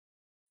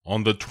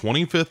On the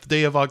 25th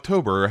day of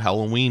October,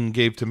 Halloween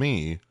gave to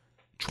me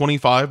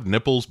 25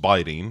 nipples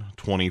biting,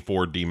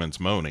 24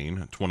 demons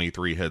moaning,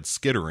 23 heads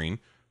skittering,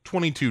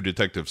 22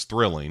 detectives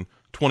thrilling,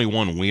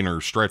 21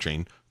 wieners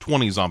stretching,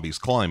 20 zombies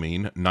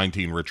climbing,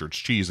 19 Richards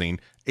cheesing,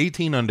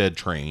 18 undead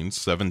trains,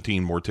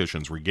 17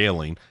 morticians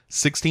regaling,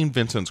 16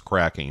 Vincents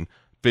cracking,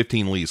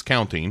 15 Lees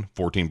counting,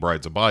 14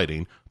 brides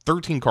abiding,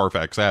 13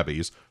 Carfax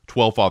abbeys,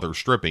 12 fathers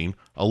stripping,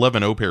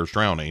 11 au pairs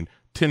drowning,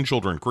 10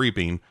 children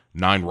creeping,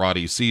 9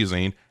 Roddies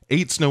seizing,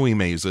 8 snowy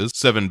mazes,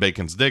 7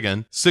 bacons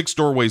digging, 6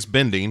 doorways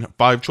bending,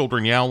 5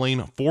 children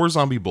yowling, 4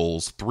 zombie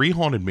bulls, 3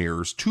 haunted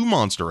mirrors, 2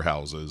 monster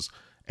houses,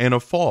 and a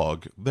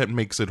fog that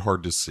makes it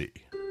hard to see.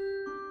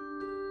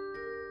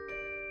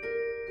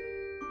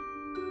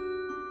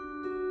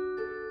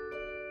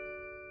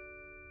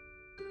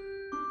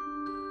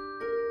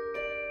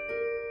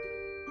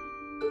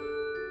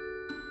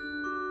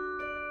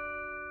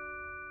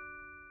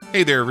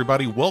 Hey there,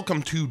 everybody.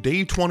 Welcome to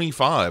day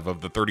 25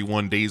 of the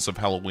 31 Days of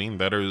Halloween.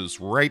 That is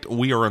right.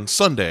 We are on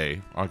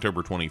Sunday,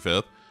 October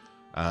 25th.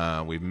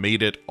 We've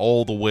made it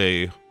all the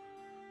way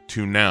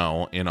to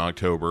now in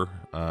October,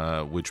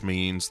 which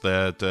means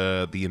that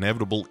the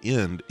inevitable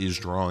end is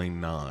drawing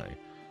nigh.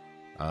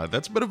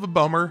 That's a bit of a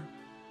bummer,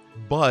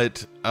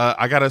 but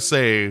I gotta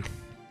say,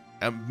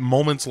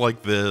 moments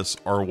like this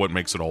are what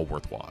makes it all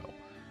worthwhile.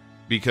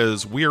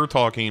 Because we are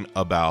talking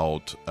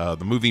about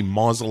the movie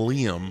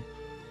Mausoleum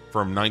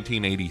from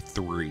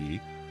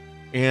 1983,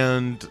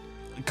 and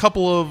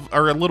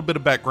a little bit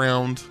of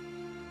background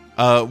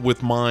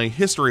with my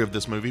history of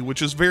this movie,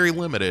 which is very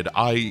limited.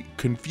 I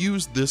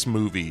confused this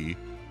movie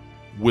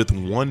with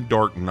One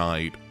Dark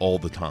Night all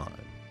the time.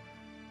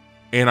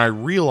 And I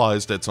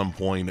realized at some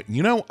point,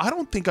 I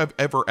don't think I've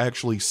ever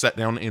actually sat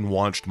down and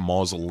watched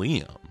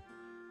Mausoleum.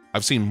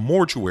 I've seen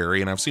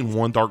Mortuary and I've seen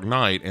One Dark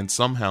Night, and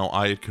somehow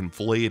I had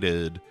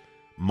conflated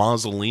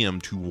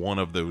Mausoleum to one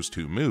of those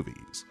two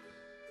movies.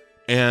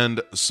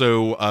 And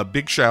so a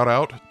big shout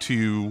out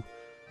to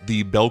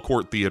the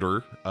Belcourt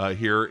Theater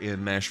here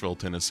in Nashville,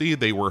 Tennessee.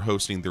 They were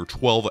hosting their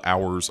 12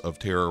 Hours of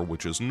Terror,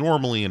 which is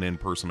normally an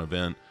in-person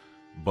event,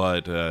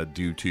 but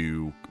due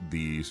to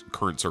the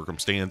current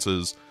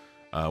circumstances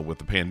with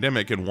the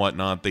pandemic and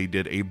whatnot, they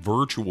did a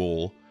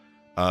virtual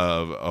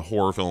a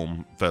horror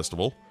film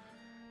festival,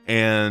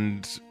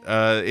 and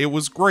it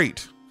was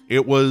great.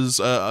 It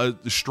was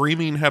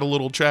streaming, had a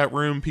little chat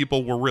room.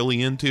 People were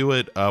really into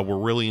it, were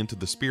really into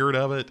the spirit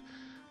of it,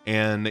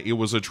 and it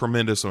was a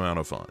tremendous amount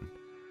of fun.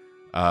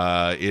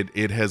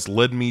 It has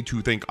led me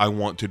to think I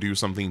want to do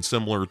something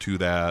similar to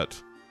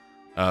that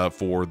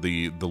for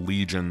the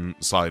Legion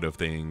side of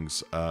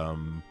things.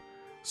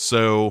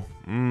 So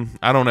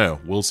I don't know.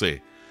 We'll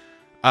see.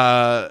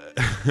 But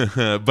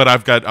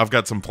I've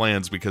got some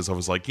plans, because I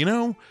was like,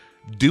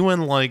 doing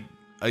like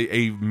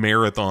a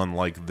marathon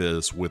like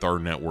this with our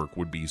network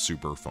would be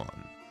super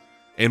fun,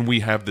 and we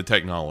have the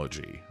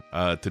technology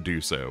to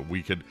do so.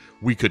 We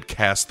could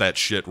cast that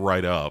shit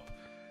right up,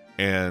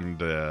 and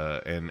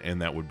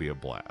that would be a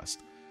blast.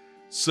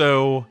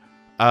 So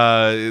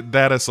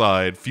that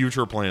aside,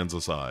 future plans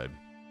aside,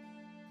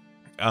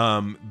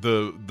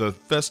 the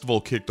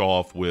festival kicked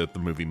off with the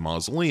movie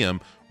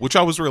Mausoleum, which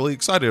I was really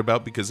excited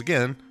about because,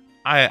 again,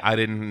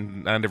 I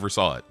never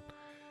saw it,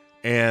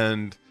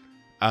 and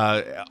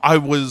I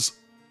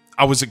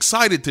was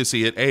excited to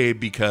see it,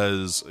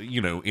 because,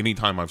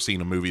 anytime I've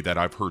seen a movie that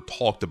I've heard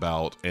talked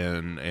about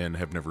and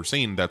have never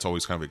seen, that's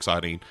always kind of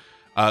exciting.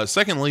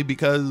 Secondly,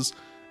 because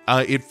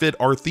it fit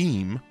our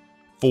theme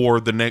for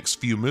the next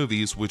few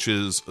movies, which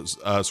is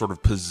sort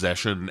of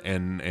possession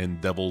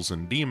and devils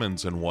and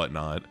demons and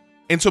whatnot.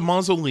 And so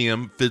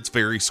Mausoleum fits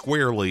very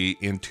squarely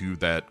into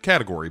that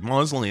category.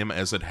 Mausoleum,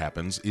 as it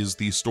happens, is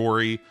the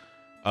story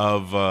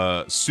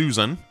of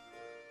Susan,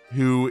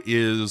 who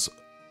is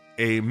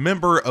a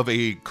member of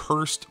a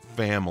cursed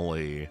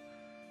family,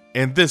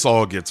 and this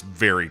all gets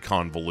very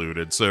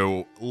convoluted.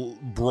 So,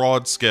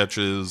 broad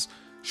sketches,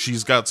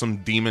 she's got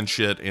some demon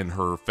shit in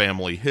her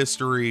family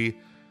history.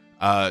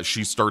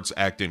 She starts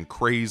acting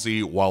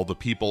crazy while the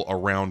people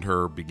around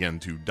her begin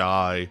to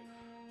die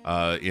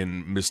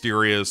in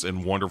mysterious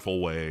and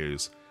wonderful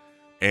ways.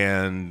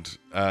 And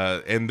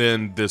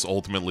then this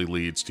ultimately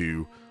leads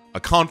to a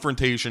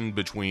confrontation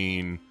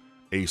between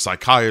a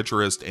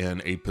psychiatrist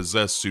and a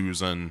possessed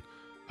Susan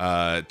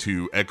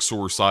to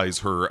exorcise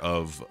her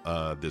of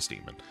this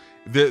demon.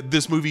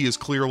 This movie is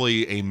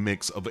clearly a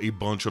mix of a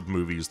bunch of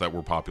movies that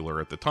were popular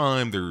at the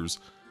time. There's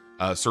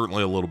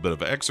certainly a little bit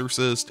of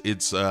Exorcist.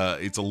 It's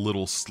a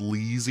little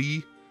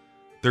sleazy.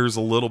 There's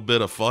a little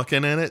bit of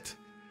fucking in it,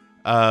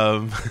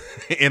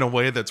 in a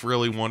way that's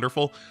really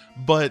wonderful.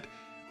 But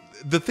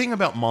the thing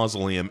about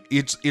Mausoleum,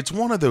 it's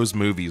one of those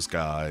movies,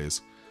 guys,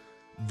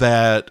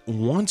 that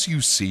once you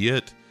see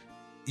it,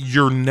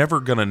 you're never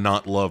gonna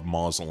not love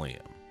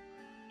Mausoleum.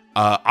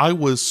 I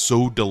was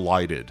so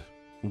delighted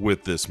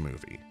with this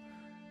movie.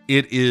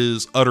 It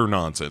is utter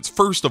nonsense.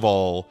 First of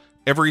all,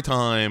 every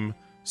time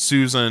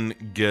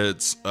Susan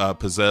gets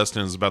possessed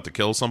and is about to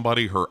kill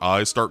somebody, her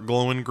eyes start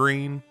glowing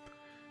green,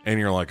 and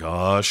you're like,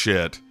 oh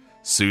shit,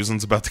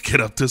 Susan's about to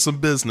get up to some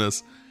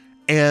business.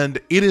 And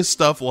it is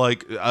stuff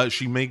like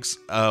she makes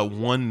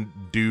one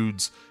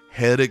dude's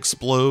head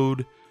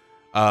explode.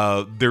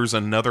 There's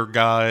another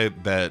guy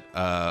that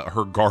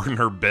her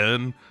gardener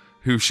Ben,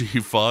 who she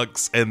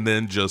fucks and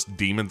then just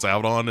demons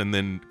out on and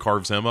then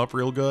carves him up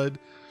real good.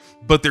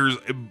 But there's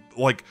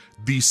like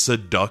the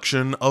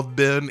seduction of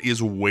Ben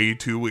is way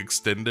too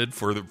extended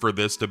for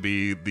this to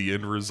be the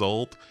end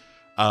result.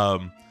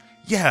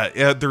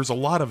 There's a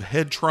lot of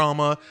head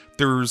trauma.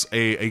 There's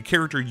a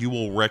character you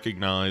will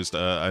recognize,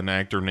 an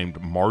actor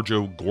named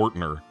Marjoe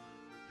Gortner,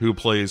 who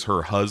plays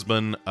her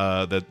husband.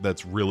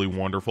 That's really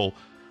wonderful.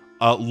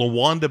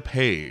 LaWanda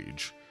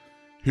Page,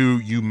 who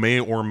you may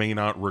or may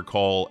not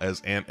recall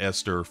as Aunt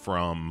Esther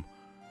from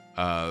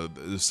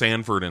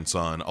Sanford and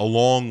Son,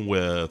 along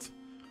with,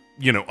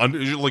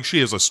 like she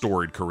has a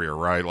storied career,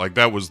 right? Like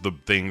that was the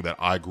thing that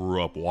I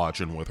grew up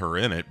watching with her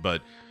in it.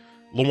 But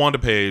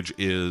LaWanda Page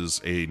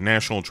is a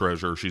national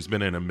treasure. She's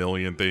been in a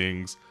million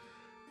things.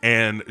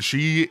 And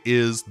she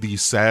is the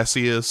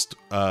sassiest,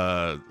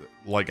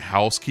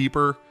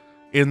 housekeeper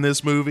in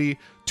this movie.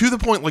 To the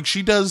point, like,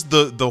 she does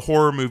the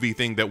horror movie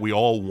thing that we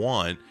all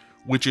want,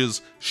 which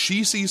is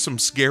she sees some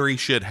scary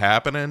shit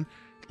happening,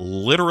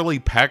 literally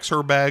packs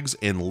her bags,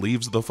 and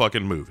leaves the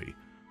fucking movie.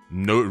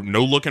 No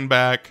looking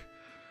back.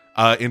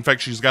 In fact,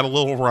 she's got a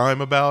little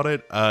rhyme about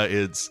it.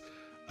 It's,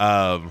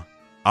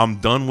 I'm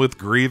done with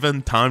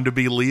grieving, time to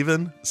be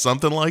leaving.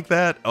 Something like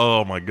that.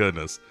 Oh my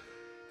goodness.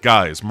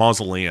 Guys,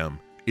 Mausoleum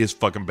is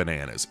fucking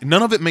bananas.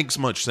 None of it makes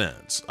much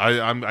sense.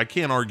 I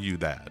can't argue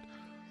that.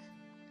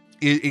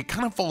 It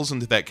kind of falls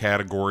into that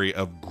category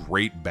of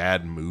great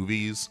bad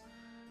movies.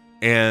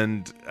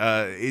 And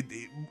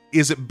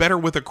is it better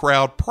with a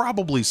crowd?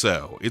 Probably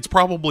so. It's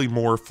probably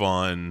more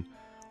fun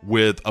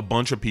with a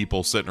bunch of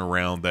people sitting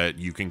around that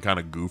you can kind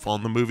of goof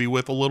on the movie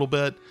with a little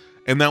bit.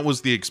 And that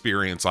was the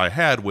experience I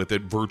had with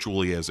it,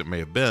 virtually as it may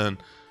have been.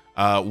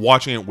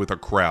 Watching it with a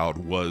crowd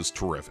was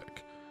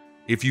terrific.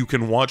 If you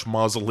can watch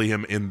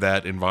Mausoleum in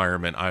that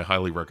environment, I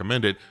highly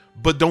recommend it.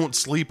 But don't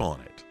sleep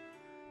on it.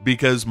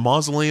 Because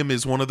Mausoleum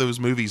is one of those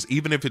movies,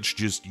 even if it's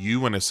just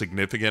you and a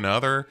significant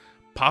other,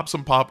 pop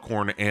some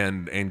popcorn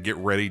and get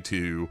ready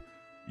to,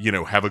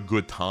 have a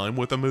good time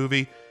with a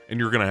movie, and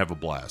you're going to have a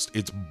blast.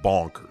 It's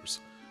bonkers.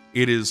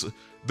 It is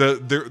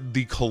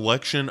the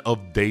collection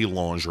of day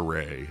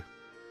lingerie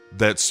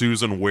that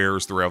Susan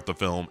wears throughout the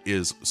film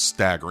is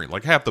staggering.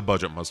 Like half the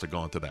budget must have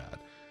gone to that.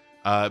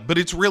 But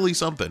it's really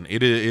something.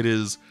 It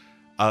is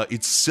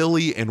it's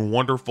silly and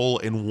wonderful,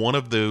 and one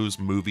of those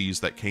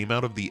movies that came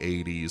out of the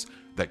 80s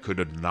that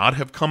could not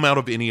have come out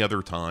of any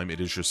other time.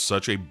 It is just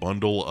such a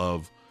bundle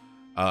of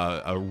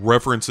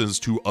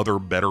references to other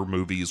better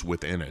movies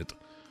within it.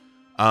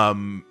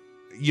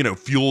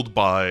 Fueled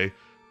by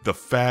the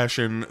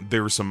fashion.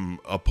 There's some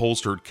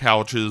upholstered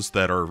couches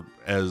that are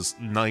as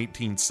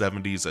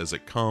 1970s as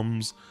it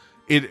comes.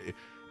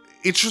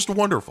 It's just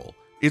wonderful.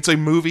 It's a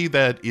movie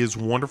that is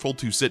wonderful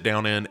to sit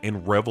down in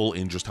and revel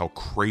in just how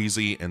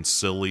crazy and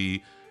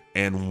silly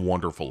and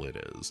wonderful it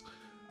is.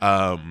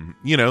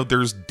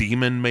 There's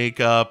demon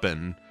makeup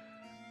and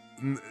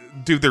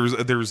dude,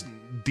 there's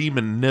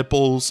demon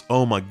nipples.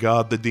 Oh my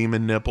God, the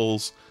demon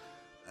nipples.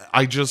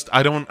 I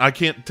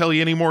can't tell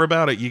you any more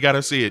about it. You got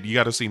to see it. You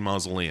got to see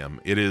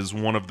Mausoleum. It is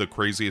one of the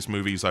craziest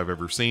movies I've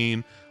ever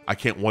seen. I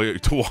can't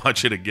wait to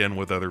watch it again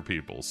with other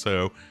people.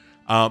 So,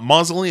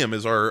 Mausoleum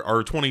is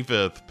our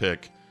 25th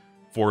pick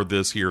for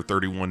this here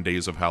 31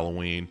 Days of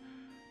Halloween.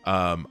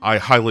 I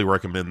highly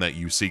recommend that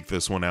you seek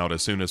this one out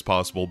as soon as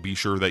possible. Be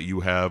sure that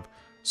you have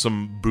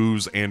some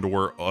booze and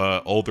or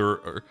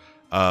other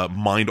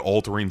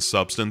mind-altering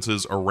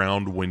substances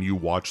around when you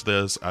watch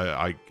this.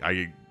 I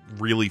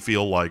really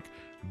feel like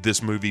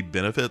this movie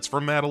benefits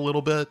from that a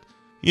little bit.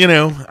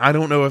 I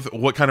don't know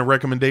what kind of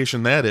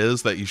recommendation that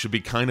is, that you should be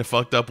kind of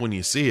fucked up when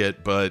you see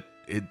it, but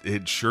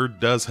it sure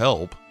does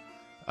help.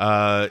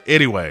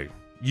 Anyway,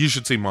 you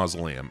should see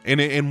Mausoleum.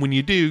 And when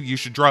you do, you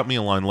should drop me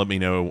a line, let me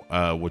know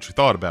what you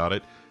thought about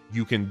it.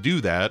 You can do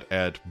that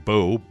at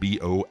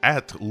B-O,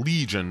 at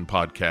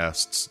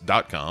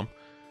legionpodcasts.com.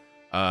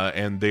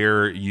 And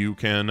there you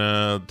can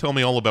tell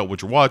me all about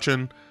what you're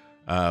watching,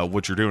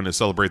 what you're doing to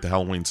celebrate the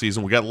Halloween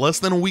season. We got less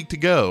than a week to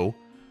go,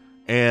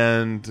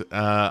 and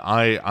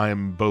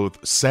I'm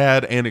both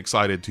sad and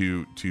excited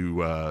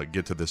to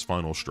get to this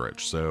final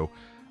stretch. So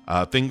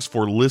thanks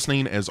for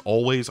listening. As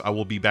always, I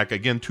will be back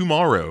again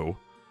tomorrow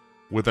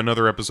with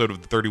another episode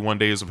of the 31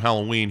 Days of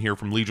Halloween here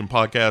from Legion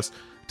Podcast.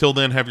 Till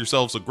then, have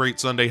yourselves a great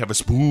Sunday. Have a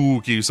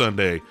spooky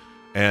Sunday.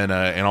 And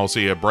I'll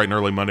see you bright and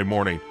early Monday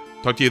morning.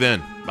 Talk to you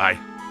then.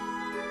 Bye.